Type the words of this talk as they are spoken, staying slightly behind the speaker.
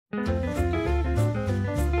Hello,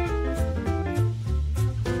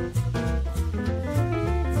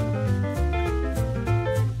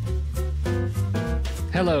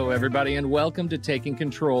 everybody, and welcome to Taking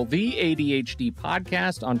Control, the ADHD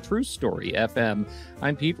podcast on True Story FM.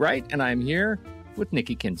 I'm Pete Wright, and I'm here with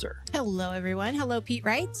Nikki Kinzer. Hello, everyone. Hello, Pete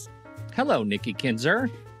Wright. Hello, Nikki Kinzer.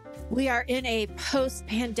 We are in a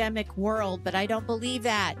post-pandemic world, but I don't believe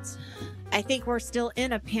that. I think we're still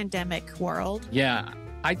in a pandemic world. Yeah,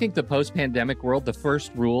 I think the post-pandemic world, the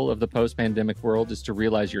first rule of the post-pandemic world is to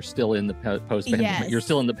realize you're still in the post-pandemic. Yes. You're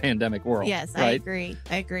still in the pandemic world. Yes, right?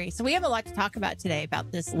 I agree. So we have a lot to talk about today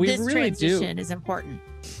about this. We this really transition is important.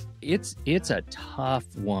 It's a tough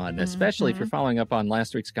one, especially if you're following up on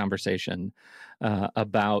last week's conversation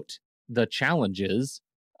about the challenges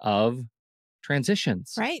of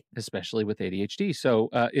transitions, right? Especially with ADHD. So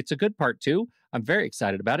it's a good part too. I'm very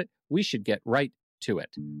excited about it. We should get right to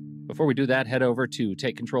it. Before we do that, head over to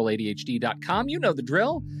takecontroladhd.com. You know the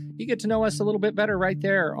drill. You get to know us a little bit better right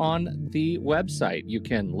there on the website. You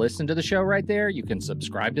can listen to the show right there. You can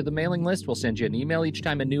subscribe to the mailing list. We'll send you an email each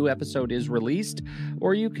time a new episode is released.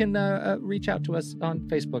 Or you can reach out to us on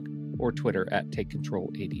Facebook or Twitter at Take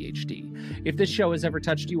Control ADHD. If this show has ever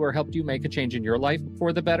touched you or helped you make a change in your life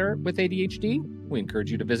for the better with ADHD, we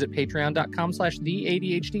encourage you to visit patreon.com/the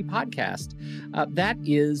ADHD podcast. That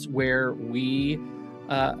is where we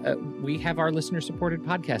have our listener-supported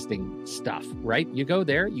podcasting stuff, right? You go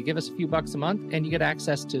there, you give us a few bucks a month, and you get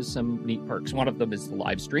access to some neat perks. One of them is the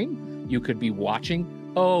live stream. You could be watching,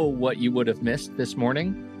 what you would have missed this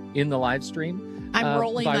morning in the live stream. I'm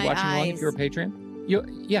rolling my eyes. By watching along if you're a patron.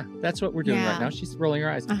 Yeah, that's what we're doing right now. She's rolling her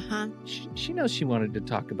eyes. Uh-huh. She knows she wanted to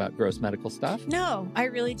talk about gross medical stuff. No, I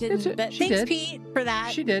really didn't. But thanks, Pete, for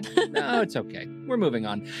that. She did. No, it's okay. We're moving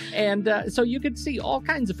on. And so you can see all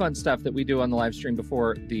kinds of fun stuff that we do on the live stream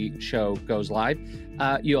before the show goes live.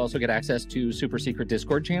 You also get access to super secret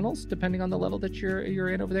Discord channels, depending on the level that you're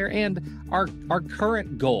in over there. And our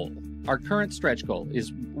current goal, our current stretch goal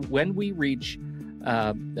is when we reach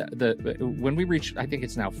I think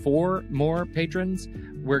it's now 4 more patrons,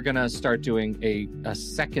 we're gonna start doing a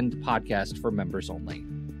second podcast for members only.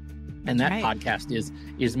 And that podcast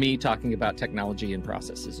is me talking about technology and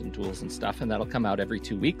processes and tools and stuff, and that'll come out every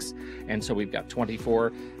 2 weeks. And so we've got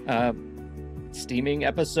 24 steaming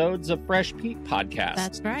episodes of Fresh Pete podcast.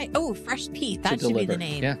 That's right. Oh, Fresh Pete. That should be the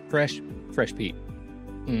name. Yeah, Fresh Pete.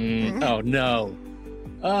 Oh no.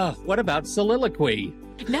 What about soliloquy?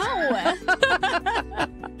 No.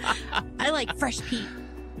 I like Fresh Pete.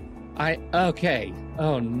 Okay.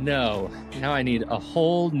 Oh no. Now I need a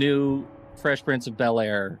whole new Fresh Prince of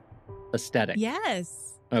Bel-Air aesthetic. Yes.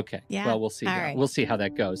 Okay. Yeah. Well, we'll see. Right. We'll see how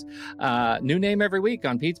that goes. New name every week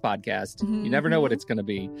on Pete's podcast. You never know what it's going to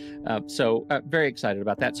be. So very excited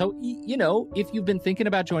about that. So, if you've been thinking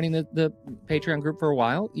about joining the Patreon group for a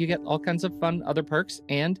while, you get all kinds of fun other perks,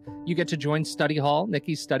 and you get to join Study Hall,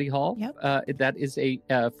 Nikki's Study Hall. Yep. That is a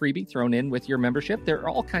freebie thrown in with your membership. There are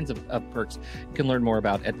all kinds of perks you can learn more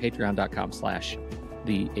about at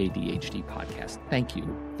patreon.com/the ADHD podcast. Thank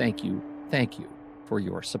you for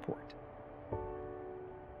your support.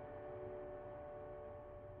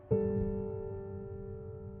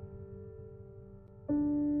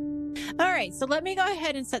 All right, so let me go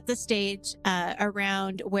ahead and set the stage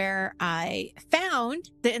around where I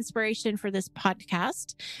found the inspiration for this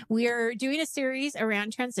podcast. We are doing a series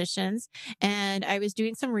around transitions, and I was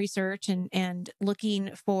doing some research and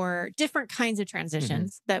looking for different kinds of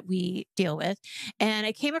transitions that we deal with. And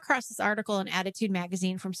I came across this article in Attitude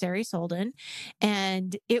Magazine from Sari Solden,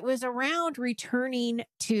 and it was around returning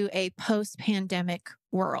to a post-pandemic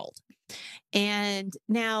world. And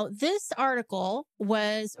now this article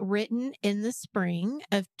was written in the spring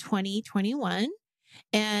of 2021.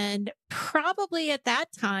 And probably at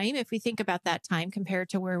that time, if we think about that time compared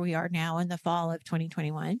to where we are now in the fall of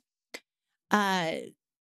 2021, it probably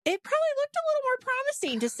looked a little more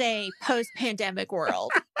promising to say post-pandemic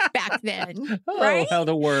world back then. Right? Oh, how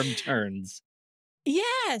the worm turns.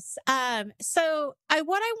 Yes. So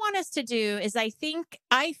what I want us to do is I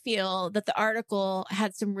feel that the article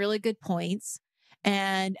had some really good points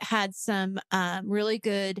and had some really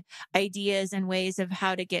good ideas and ways of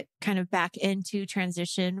how to get kind of back into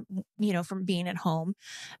transition, from being at home.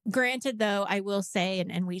 Granted, though, I will say,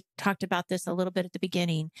 and we talked about this a little bit at the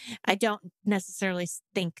beginning, I don't necessarily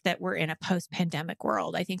think that we're in a post-pandemic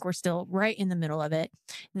world. I think we're still right in the middle of it.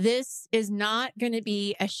 This is not going to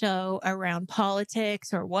be a show around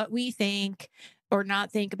politics or what we think. or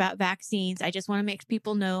not think about vaccines. I just want to make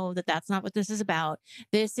people know that that's not what this is about.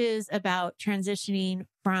 This is about transitioning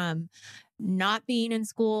from not being in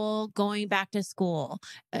school, going back to school,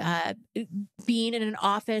 being in an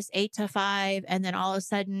office 8 to 5, and then all of a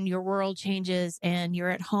sudden your world changes and you're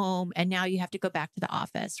at home and now you have to go back to the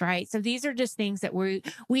office, right? So these are just things that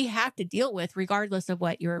we have to deal with regardless of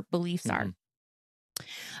what your beliefs are.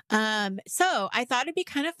 So I thought it'd be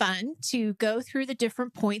kind of fun to go through the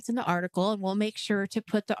different points in the article, and we'll make sure to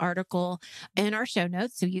put the article in our show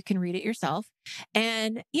notes so you can read it yourself.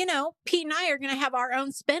 And, Pete and I are going to have our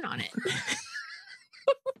own spin on it.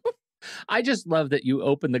 I just love that you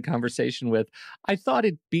opened the conversation with, I thought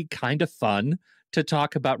it'd be kind of fun to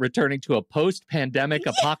talk about returning to a post-pandemic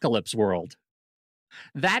apocalypse world.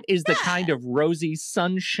 That is the kind of rosy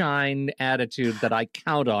sunshine attitude that I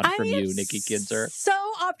count on from you, Nikki Kinzer. So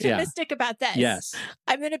optimistic about this. Yes.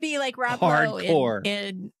 I'm going to be like Rob Hardcore.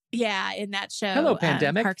 in that show. Hello,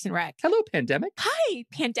 Pandemic. Parks and Rec. Hello, Pandemic. Hi,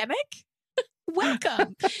 Pandemic.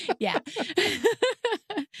 Welcome. Yeah.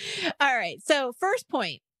 All right. So first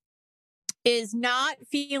point is not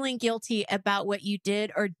feeling guilty about what you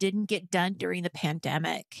did or didn't get done during the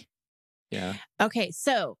pandemic. Yeah. Okay.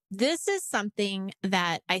 So this is something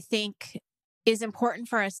that I think is important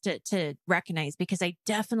for us to recognize, because I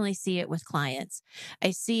definitely see it with clients.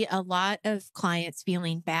 I see a lot of clients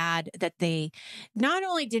feeling bad that they not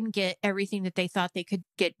only didn't get everything that they thought they could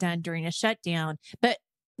get done during a shutdown, but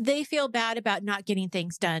they feel bad about not getting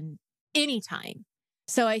things done anytime.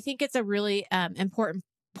 So I think it's a really important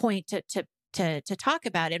point to talk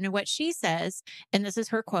about it. And what she says, and this is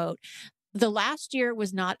her quote: "The last year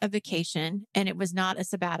was not a vacation and it was not a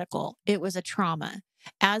sabbatical. It was a trauma.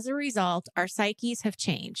 As a result, our psyches have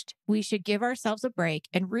changed. We should give ourselves a break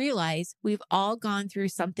and realize we've all gone through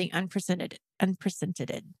something unprecedented. I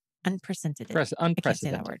can't say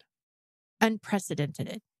that word.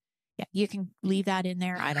 Unprecedented. Yeah, you can leave that in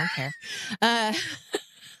there. I don't care.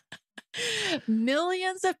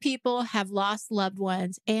 Millions of people have lost loved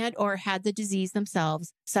ones and or had the disease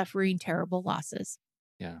themselves, suffering terrible losses."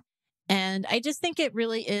 Yeah. And I just think it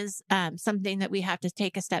really is something that we have to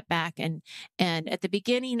take a step back and at the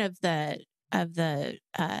beginning of the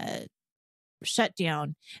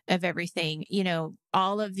shutdown of everything,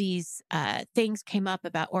 all of these things came up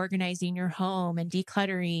about organizing your home and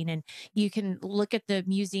decluttering, and you can look at the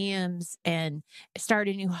museums and start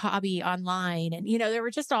a new hobby online. And, there were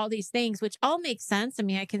just all these things, which all make sense. I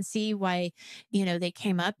mean, I can see why, they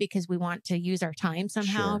came up, because we want to use our time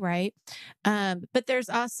somehow. Sure. Right. But there's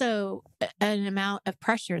also an amount of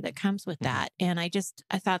pressure that comes with that. And I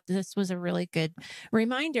thought this was a really good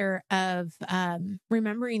reminder of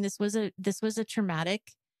remembering this was a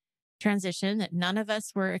traumatic transition that none of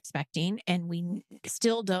us were expecting, and we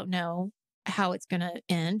still don't know how it's going to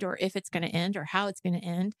end, or if it's going to end, or how it's going to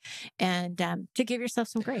end, and to give yourself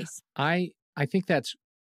some grace. I think that's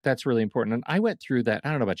really important. And I went through that. I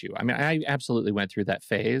don't know about you. I mean, I absolutely went through that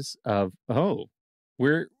phase of,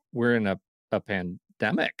 we're in a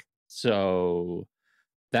pandemic, so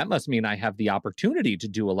that must mean I have the opportunity to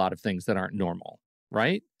do a lot of things that aren't normal,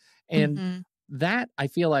 right? And that, I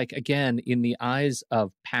feel like, again, in the eyes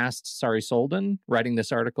of past Sari Solden, writing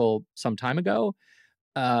this article some time ago,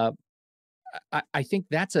 I think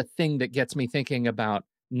that's a thing that gets me thinking about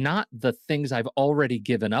not the things I've already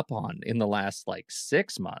given up on in the last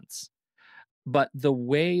 6 months, but the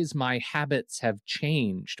ways my habits have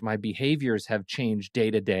changed, my behaviors have changed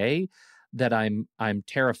day to day, that I'm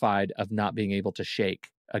terrified of not being able to shake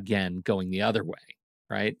again, going the other way.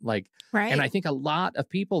 Right. Right. And I think a lot of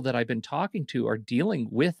people that I've been talking to are dealing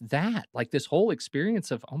with that, this whole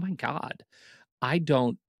experience of, oh my God, I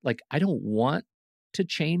don't want to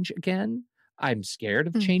change again. I'm scared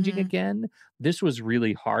of changing again. This was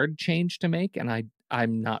really hard change to make, and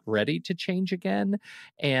I'm not ready to change again.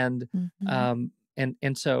 And,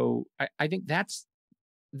 and so I think that's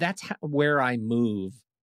where I move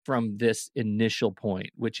from this initial point,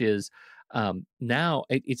 which is, now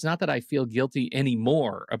it's not that I feel guilty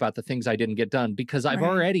anymore about the things I didn't get done, because I've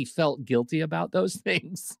already felt guilty about those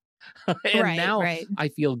things. And now I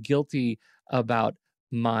feel guilty about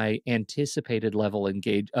my anticipated level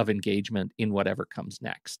of engagement in whatever comes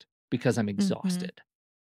next, because I'm exhausted.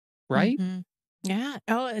 Right? Yeah.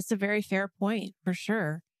 Oh, it's a very fair point, for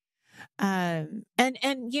sure. And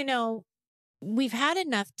we've had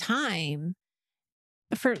enough time,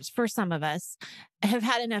 for some of us have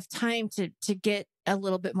had enough time to get a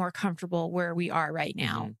little bit more comfortable where we are right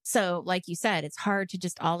now. So like you said, it's hard to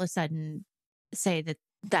just all of a sudden say that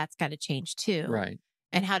that's got to change too. Right.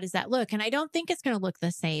 And how does that look? And I don't think it's going to look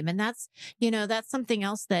the same. And that's, that's something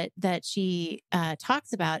else that she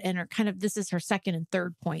talks about. And this is her second and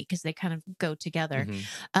third point because they kind of go together. Mm-hmm.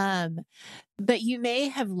 But you may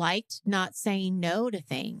have liked not saying no to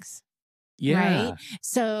things. Yeah. Right.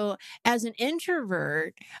 So as an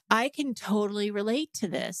introvert, I can totally relate to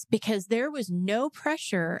this because there was no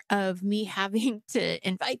pressure of me having to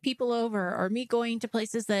invite people over or me going to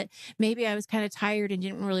places that maybe I was kind of tired and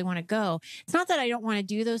didn't really want to go. It's not that I don't want to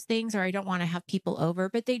do those things or I don't want to have people over,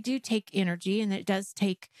 but they do take energy, and it does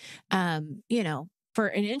take, for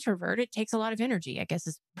an introvert, it takes a lot of energy, I guess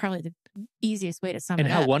is probably the easiest way to sum And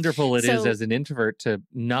it how up. wonderful it is So, as an introvert to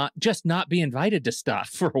not be invited to stuff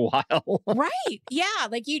for a while. right. Yeah.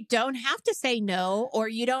 Like you don't have to say no, or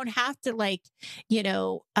you don't have to you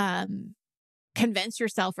know, um, convince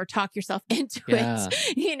yourself or talk yourself into Yeah.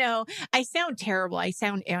 it. I sound terrible. I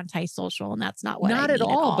sound antisocial, and that's not what Not I at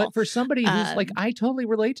mean at all. But all. for somebody who's like, Um, I totally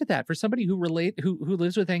relate to that. For somebody who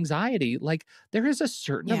lives with anxiety, like there is a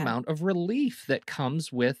certain yeah. amount of relief that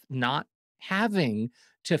comes with not having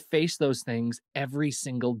to face those things every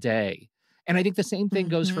single day. And I think the same thing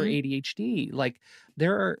goes for hmm ADHD. Like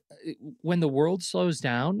there are, when the world slows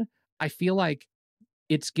down, I feel like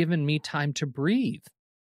it's given me time to breathe.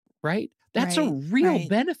 Right? That's a Right. real Right.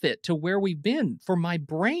 benefit to where we've been for my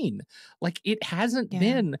brain. Like it hasn't Yeah.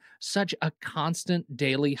 been such a constant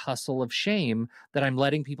daily hustle of shame that I'm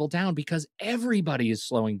letting people down because everybody is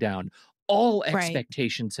slowing down. All Right.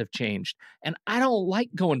 expectations have changed. And I don't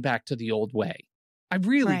like going back to the old way. I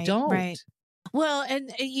really Right. don't. Right. Well,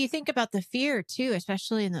 and you think about the fear too,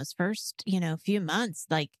 especially in those first, few months.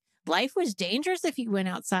 Like life was dangerous if you went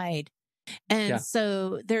outside. And Yeah.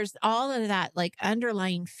 so there's all of that like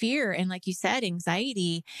underlying fear and, like you said,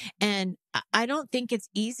 anxiety. And I don't think it's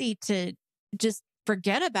easy to just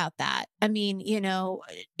forget about that. I mean,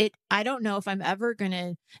 I don't know if I'm ever going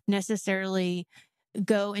to necessarily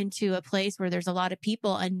go into a place where there's a lot of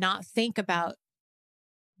people and not think about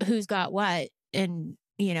who's got what, and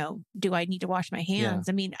do I need to wash my Yeah. hands?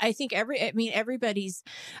 I mean, everybody's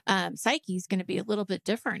psyche is going to be a little bit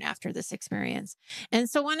different after this experience. And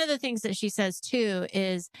so one of the things that she says too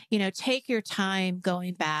is, take your time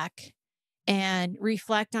going back and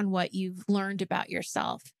reflect on what you've learned about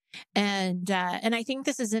yourself. And I think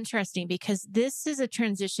this is interesting because this is a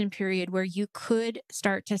transition period where you could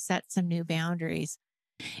start to set some new boundaries.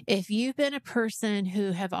 If you've been a person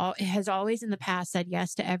who has always in the past said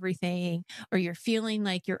yes to everything, or you're feeling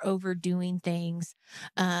like you're overdoing things,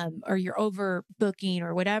 or you're overbooking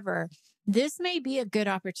or whatever, this may be a good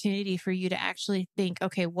opportunity for you to actually think,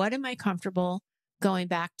 okay, what am I comfortable going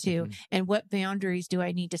back to, Mhm. and what boundaries do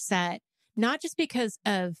I need to set? Not just because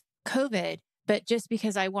of COVID, but just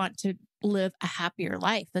because I want to live a happier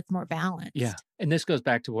life that's more Yeah. balanced. And this goes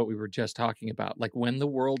back to what we were just talking about. Like when the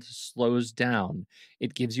world slows down,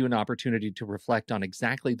 it gives you an opportunity to reflect on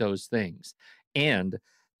exactly those things and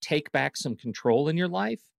take back some control in your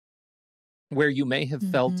life where you may have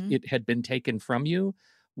felt hmm it had been taken from you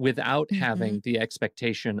without hmm having the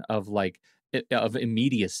expectation of of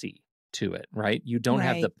immediacy to it, right? You don't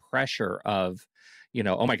have the Right. pressure of,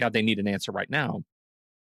 oh my God, they need an answer right now.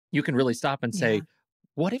 You can really stop and Yeah. say,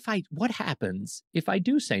 what happens if I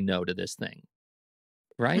do say no to this thing?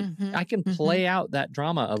 Right? hmm I can hmm play out that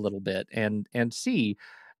drama a little bit and see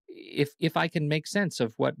if I can make sense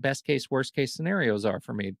of what best case, worst case scenarios are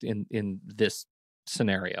for me in this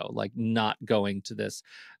scenario, like not going to this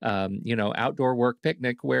outdoor work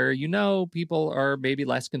picnic where people are maybe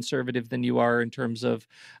less conservative than you are in terms of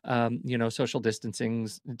social distancing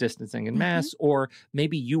and hmm mass, or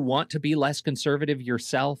maybe you want to be less conservative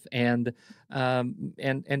yourself and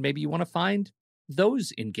maybe you want to find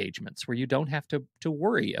those engagements where you don't have to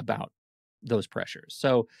worry about those pressures.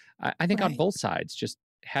 So I think on Right. both sides, just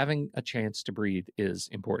having a chance to breathe is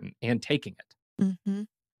important and taking it. hmm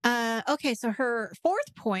okay. So her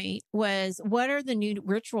fourth point was, what are the new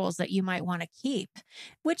rituals that you might want to keep?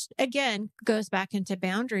 Which again goes back into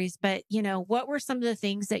boundaries. But what were some of the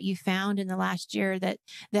things that you found in the last year that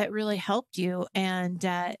really helped you, and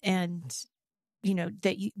that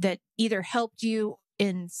either helped you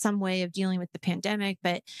in some way of dealing with the pandemic,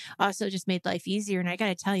 but also just made life easier. And I got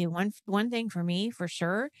to tell you, one thing for me for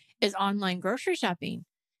sure is online grocery shopping.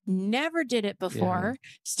 Never did it Yeah. before.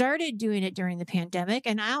 Started doing it during the pandemic,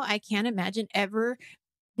 and now I can't imagine ever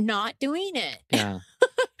not doing it. Yeah.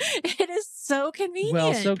 It is so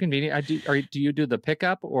Well, so convenient. convenient. Do you do the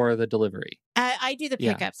pickup or the delivery? I do the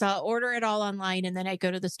Yeah. pickup. So I'll order it all online and then I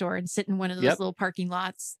go to the store and sit in one of those Yep. little parking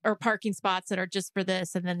lots or parking spots that are just for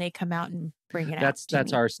this. And then they come out and bring it out to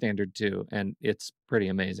That's me. our standard too, and it's pretty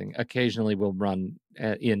amazing. Occasionally, we'll run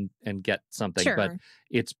in and get something, but Sure.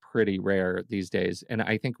 it's pretty rare these days. And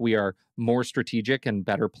I think we are more strategic and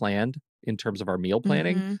better planned in terms of our meal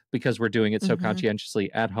planning Mm-hmm. because we're doing it so Mm-hmm.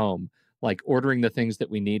 conscientiously at home, like ordering the things that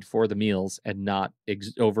we need for the meals and not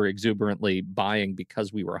over exuberantly buying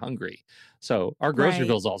because we were hungry. So our grocery Right.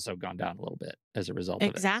 bill's also gone down a little bit as a result of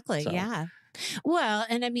it. Exactly. So Yeah. Well,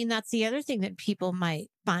 and I mean, that's the other thing that people might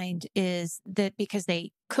find is that because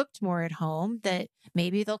they cooked more at home, that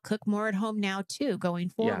maybe they'll cook more at home now too, going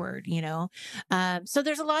yeah, forward, you know? So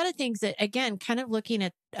there's a lot of things that, again, kind of looking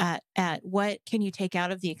at what can you take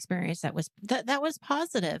out of the experience that was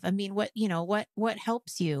positive. I mean, what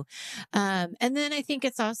helps you? And then I think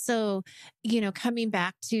it's also, coming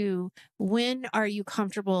back to when are you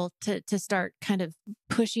comfortable to start kind of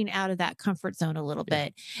pushing out of that comfort zone a little yeah,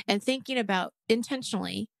 bit and thinking about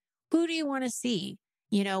intentionally, who do you want to see?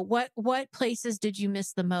 What places did you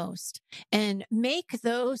miss the most? And make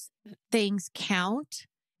those things count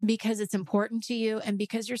because it's important to you and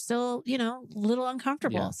because you're still, a little yeah.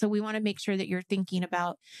 uncomfortable. So we want to make sure that you're thinking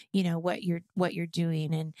about, what you're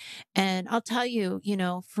doing. And I'll tell you,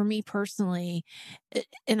 for me personally,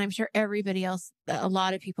 and I'm sure everybody else, a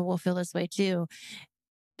lot of people will feel this way too,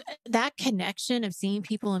 that connection of seeing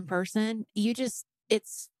people in person,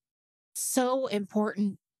 it's so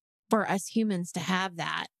important for us humans to have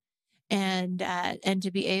that and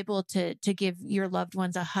to be able to give your loved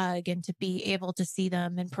ones a hug and to be able to see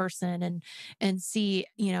them in person and see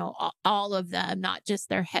all of them, not just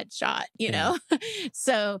their headshot. Yeah.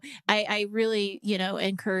 So I really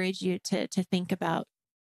encourage you to think about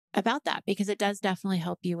that because it does definitely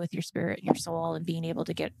help you with your spirit and your soul and being able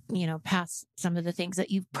to get past some of the things that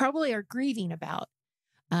you probably are grieving about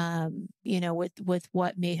with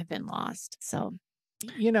what may have been lost. So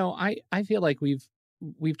I feel like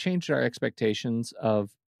we've changed our expectations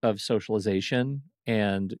of socialization.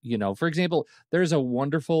 And, for example, there's a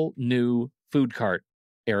wonderful new food cart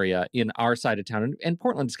area in our side of town. And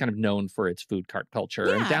Portland is kind of known for its food cart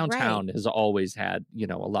culture. And yeah, right. downtown has always had,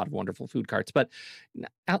 a lot of wonderful food carts. But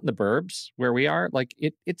out in the burbs where we are, like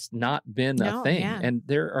it's not been a No, thing. yeah. And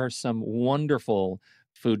there are some wonderful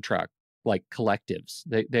food truck like collectives.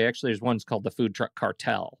 They actually, there's one's called the Food Truck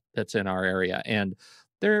Cartel that's in our area. And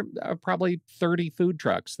there are probably 30 food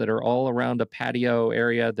trucks that are all around a patio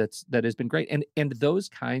area that has been great. And those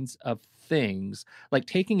kinds of things, like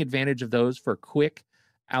taking advantage of those for quick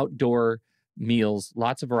outdoor meals,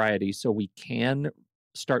 lots of variety, so we can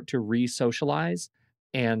start to re-socialize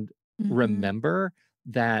and Hmm. remember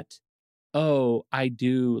that, oh, I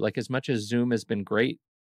do, like, as much as Zoom has been great,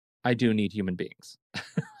 I do need human beings.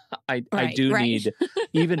 I Right, do right. need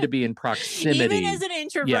even to be in Even as proximity. an Yeah,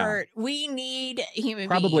 introvert, we need human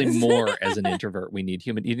probably beings. more as an introvert, we need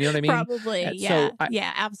human, you know what I mean? Probably. Yeah. So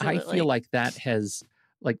Yeah, I feel absolutely. like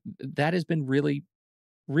that has been really,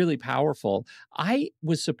 really powerful. I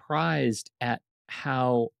was surprised at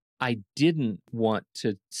how I didn't want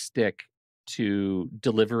to stick to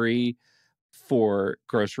delivery for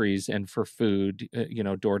groceries and for food,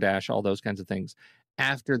 DoorDash, all those kinds of things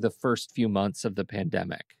after the first few months of the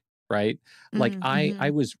pandemic, right? Like Mm-hmm. I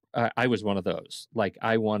was one of those. Like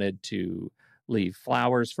I wanted to leave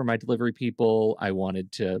flowers for my delivery people. I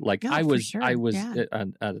wanted to like No, for sure. I was Yeah.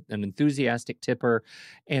 an enthusiastic tipper,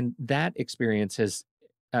 and that experience has.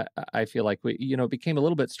 I feel like it became a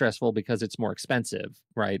little bit stressful because it's more expensive,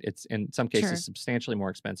 right? It's in some cases Sure. substantially more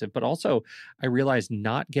expensive, but also I realized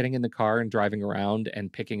not getting in the car and driving around and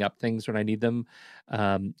picking up things when I need them,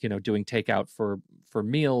 doing takeout for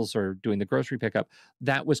meals or doing the grocery pickup,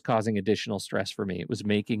 that was causing additional stress for me. It was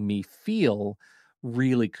making me feel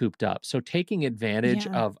really cooped up. So taking advantage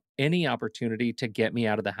Yeah. of any opportunity to get me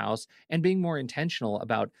out of the house and being more intentional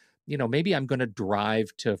about, maybe I'm going to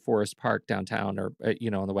drive to Forest Park downtown or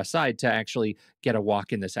on the west side to actually get a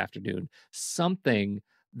walk in this afternoon. Something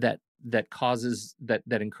that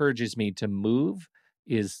encourages me to move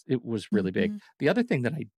it was really big. Hmm. The other thing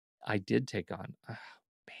that I did take on, oh,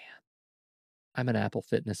 man, I'm an Apple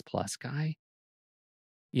Fitness Plus guy.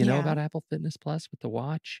 You know Yeah. about Apple Fitness Plus with the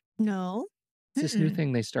watch? No. It's this new Mm-mm.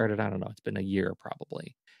 thing they started, I don't know, it's been a year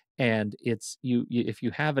probably. And it's if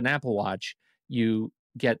you have an Apple Watch, you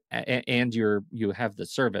get and you have the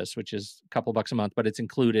service, which is a couple bucks a month, but it's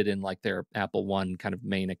included in like their Apple One kind of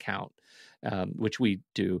main account, which we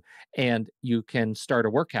do. And you can start a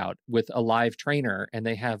workout with a live trainer, and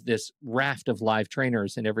they have this raft of live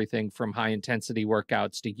trainers and everything from high intensity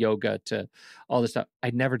workouts to yoga to all this stuff.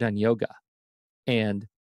 I'd never done yoga, and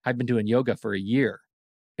I've been doing yoga for a year.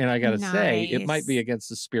 And I got to say, it might be Nice. against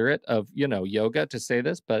the spirit of, yoga to say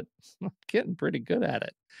this, but I'm getting pretty good at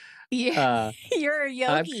it. Yeah, Uh, you're a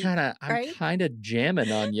yogi, I'm right? kind of jamming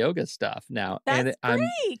on yoga stuff now, and That's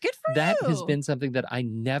great. Good for that has you. been something that I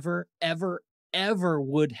never, ever, ever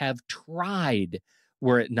would have tried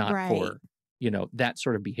were it not Right. for, that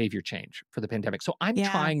sort of behavior change for the pandemic. So I'm Yeah,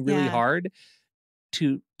 trying really yeah. hard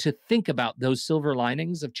to think about those silver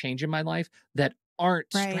linings of change in my life that aren't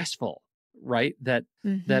Right. stressful, right? That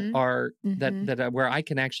Mm-hmm. are Mm-hmm. that where I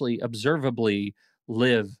can actually observably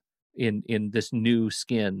live in this new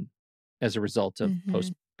skin as a result of Mm-hmm.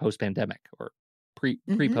 post pandemic or pre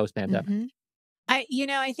Mm-hmm. post pandemic. Mm-hmm.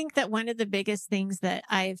 I think that one of the biggest things that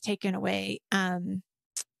I've taken away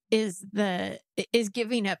is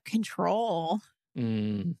giving up control.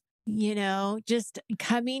 Mm. Just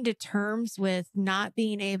coming to terms with not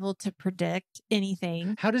being able to predict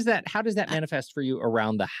anything. How does that manifest for you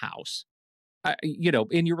around the house?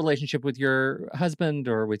 In your relationship with your husband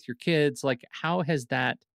or with your kids, like how has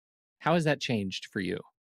that changed for you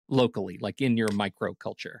locally, like in your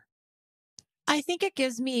microculture? I think it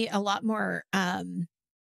gives me a lot more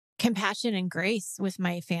compassion and grace with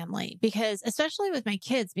my family, because especially with my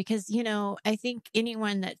kids, because I think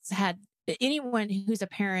anyone who's a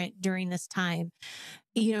parent during this time,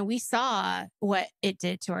 we saw what it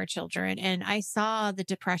did to our children, and I saw the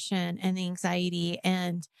depression and the anxiety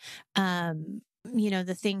and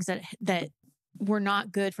the things that were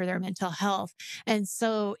not good for their mental health. And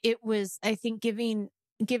so it was, I think, giving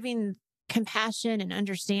compassion and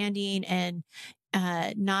understanding, and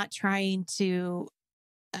not trying to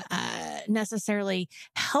necessarily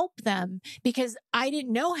help them, because I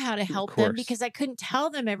didn't know how to Of help them, course. because I couldn't tell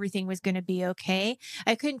them everything was going to be okay.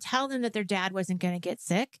 I couldn't tell them that their dad wasn't going to get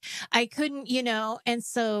sick. I couldn't, and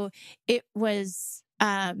so it was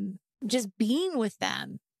just being with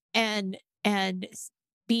them, and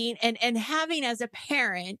being and having as a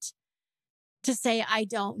parent to say, I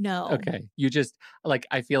don't know. Okay. You just like,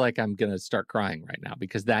 I feel like I'm going to start crying right now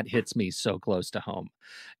because that hits me so close to home.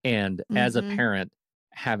 And as a Mm-hmm. parent,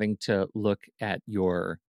 having to look at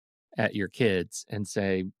your kids and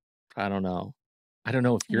say, I don't know. I don't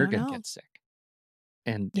know if I you're don't going to know. get sick.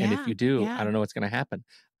 And if Yeah. you do, I Yeah. don't know what's going to happen.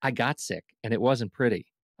 I got sick and it wasn't pretty.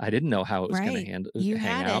 I didn't know how it was going Right. to You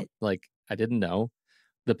hang had out. it. Like I didn't know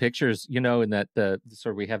the pictures, and that the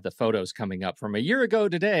sort of we have the photos coming up from a year ago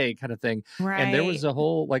today kind of thing. And there Right. was a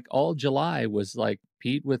whole, like all July was like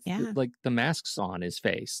Pete with Yeah. like the masks on his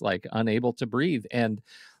face, like unable to breathe. And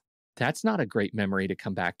that's not a great memory to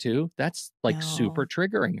come back to. That's like super No.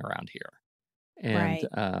 triggering around here. And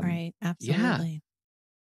Right. Right. yeah, Absolutely.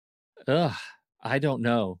 ugh, I don't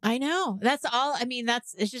know. I know. That's all. I mean,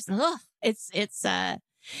 it's just, ugh, it's a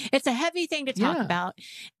heavy thing to talk Yeah. about.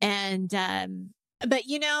 And, but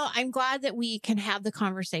I'm glad that we can have the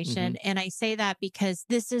conversation. Mm-hmm. And I say that because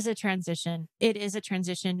this is a transition. It is a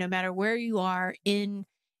transition, no matter where you are in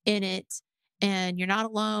it, and you're not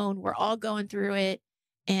alone. We're all going through it.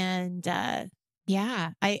 And,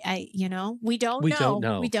 yeah, we don't We don't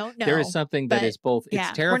know. We know. don't There is know, something that but is both, it's yeah,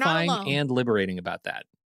 we're not terrifying alone. and liberating about that.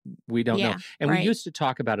 We don't know. Yeah. And we Right. used to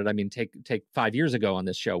talk about it. I mean, take 5 years ago on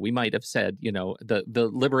this show, we might have said, the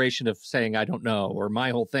liberation of saying, I don't know, or my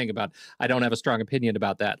whole thing about, I don't have a strong opinion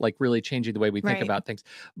about that, like really changing the way we think Right. about things.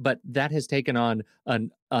 But that has taken on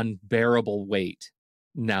an unbearable weight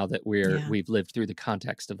now that Yeah. we've lived through the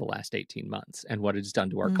context of the last 18 months and what it's done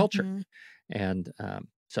to our culture. Mhm. And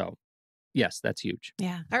so, yes, that's huge.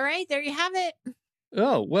 Yeah. All right. There you have it.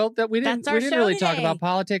 Oh, well, that we That's didn't our show really talk about today.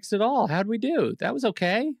 politics at all. How'd we do? That was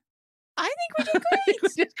okay. I think we did I think we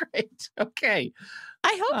great. did great. Okay.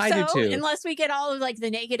 I hope I do so, too. unless we get all of like the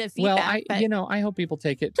negative Well, feedback. But I hope people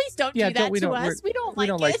take it. please don't Yeah, do that we to don't us. We don't we like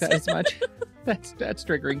don't like it. that as much. That's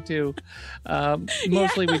triggering too.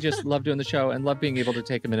 Mostly we just love doing the show and love being able to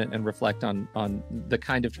take a minute and reflect on the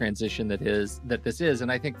kind of transition that this is. And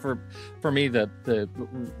I think for me the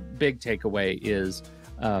big takeaway is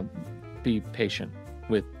be patient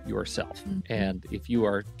with yourself. Mhm. And if you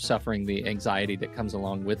are suffering the anxiety that comes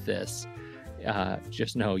along with this,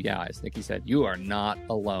 just know, as Nikki said, you are not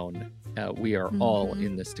alone. We are all Mhm.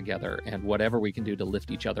 in this together, and whatever we can do to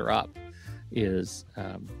lift each other up is,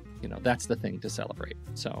 that's the thing to celebrate.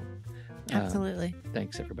 So Absolutely.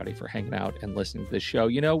 Thanks everybody for hanging out and listening to this show.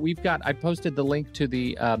 I posted the link to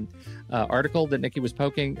the article that Nikki was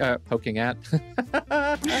poking at.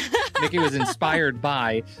 Nikki was inspired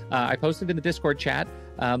by. I posted in the Discord chat.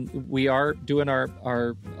 We are doing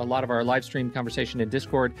a lot of our live stream conversation in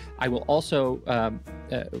Discord. I will also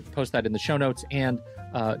post that in the show notes, and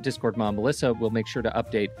Discord mom Melissa will make sure to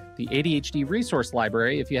update the ADHD resource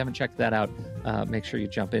library. If you haven't checked that out, make sure you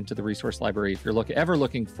jump into the resource library if you're ever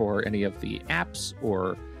looking for any of the apps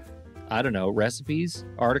or, I don't know, recipes,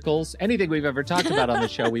 articles, anything we've ever talked about on the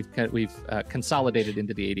show. We've consolidated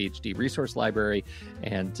into the ADHD resource library,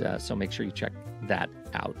 and so make sure you check that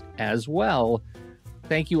out as well.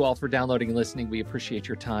 Thank you all for downloading and listening. We appreciate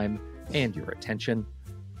your time and your attention.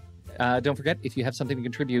 Don't forget, if you have something to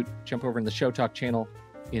contribute, jump over in the Show Talk channel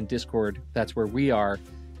in Discord. That's where we are.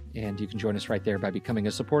 And you can join us right there by becoming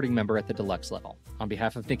a supporting member at the deluxe level. On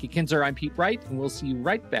behalf of Nikki Kinzer, I'm Pete Wright, and we'll see you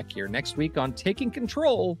right back here next week on Taking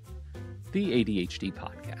Control, the ADHD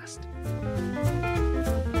podcast.